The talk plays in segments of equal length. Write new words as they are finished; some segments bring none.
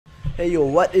Hey yo,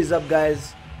 what is up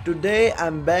guys? Today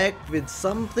I'm back with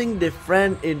something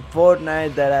different in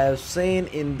Fortnite that I have seen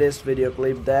in this video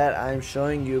clip that I'm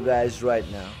showing you guys right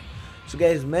now. So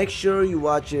guys, make sure you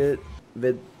watch it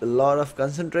with a lot of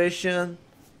concentration.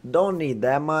 Don't need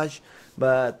that much,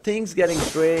 but things getting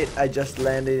straight. I just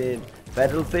landed in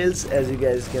battlefields, as you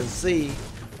guys can see,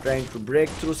 trying to break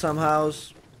through some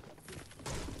house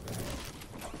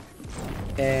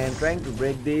and trying to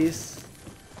break these.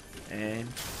 And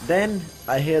then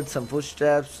I heard some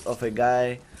footsteps of a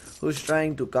guy who's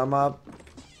trying to come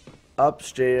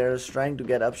upstairs, trying to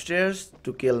get upstairs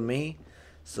to kill me.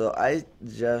 So I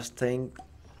just think,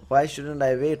 why shouldn't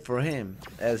I wait for him?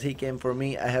 As he came for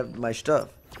me, I have my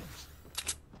stuff.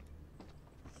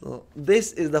 So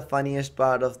this is the funniest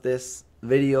part of this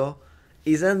video.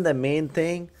 Isn't the main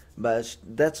thing, but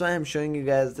that's why I'm showing you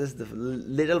guys this the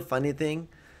little funny thing.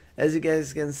 As you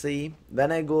guys can see,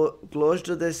 when I go close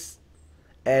to this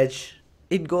edge,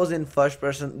 it goes in first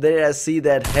person. There I see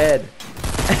that head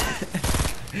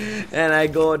and I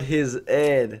got his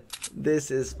head.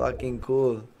 This is fucking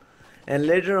cool. And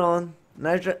later on,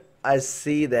 I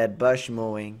see that bush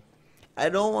moving. I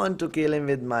don't want to kill him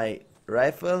with my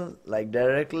rifle, like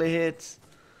directly hits.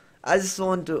 I just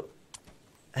want to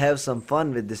have some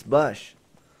fun with this bush.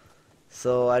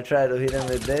 So I try to hit him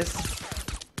with this.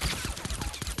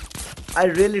 I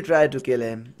really tried to kill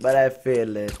him, but I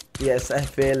failed it. Yes, I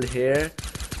failed here.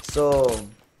 So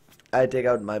I take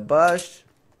out my bush.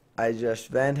 I just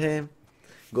vent him.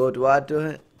 Go toward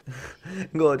him.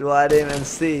 Go toward him and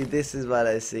see. This is what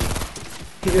I see.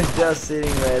 He was just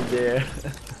sitting right there.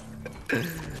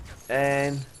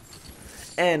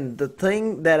 and the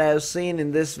thing that I've seen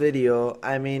in this video,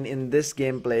 I mean in this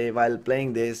gameplay while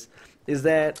playing this, is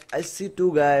that I see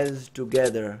two guys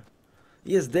together.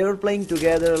 Yes, they were playing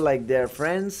together like they're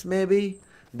friends maybe.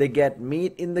 They get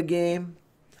meet in the game.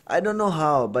 I don't know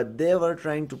how, but they were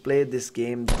trying to play this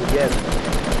game together.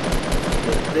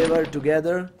 They were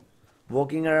together,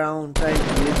 walking around, trying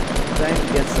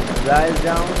to get some guys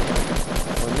down.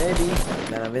 Or maybe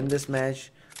gonna win this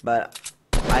match, but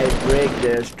I break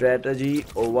their strategy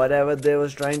or whatever they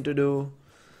was trying to do.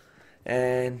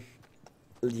 And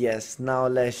yes, now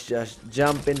let's just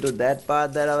jump into that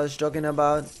part that I was talking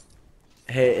about.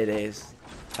 Here it is.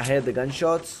 I heard the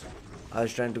gunshots. I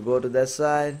was trying to go to that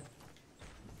side,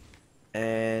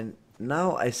 and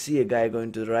now I see a guy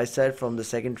going to the right side from the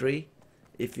second tree.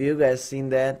 If you guys seen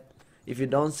that, if you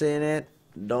don't see it,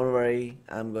 don't worry,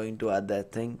 I'm going to add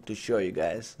that thing to show you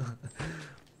guys.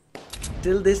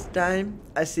 Till this time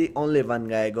I see only one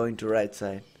guy going to right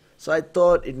side, so I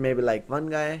thought it may be like one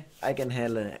guy. I can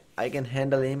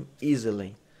handle him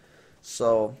easily.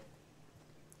 So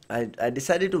I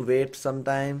decided to wait some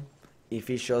time if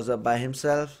he shows up by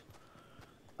himself.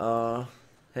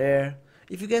 Here,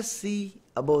 if you guys see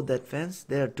above that fence,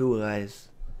 there are two guys.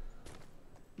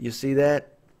 You see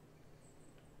that?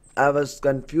 I was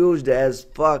confused as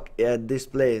fuck at this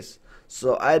place,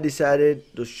 so I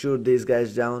decided to shoot these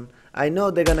guys down. I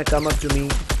know they're gonna come up to me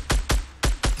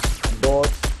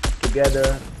both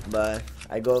together, but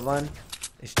I got one.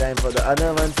 It's time for the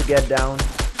other one to get down.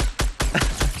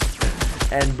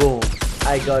 And boom,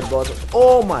 I got both.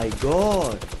 Oh my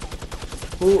god,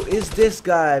 who is this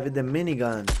guy with the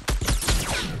minigun?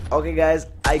 Okay guys,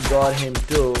 I got him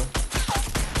too.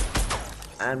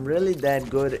 I'm really that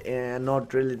good, and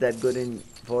not really that good in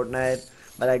Fortnite,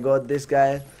 but I got this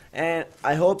guy. And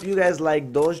I hope you guys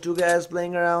like those two guys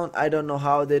playing around. I don't know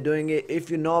how they're doing it. If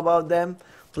you know about them,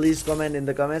 please comment in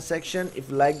the comment section. If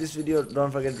you like this video, don't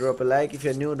forget to drop a like. If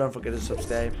you're new, don't forget to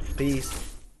subscribe. Peace.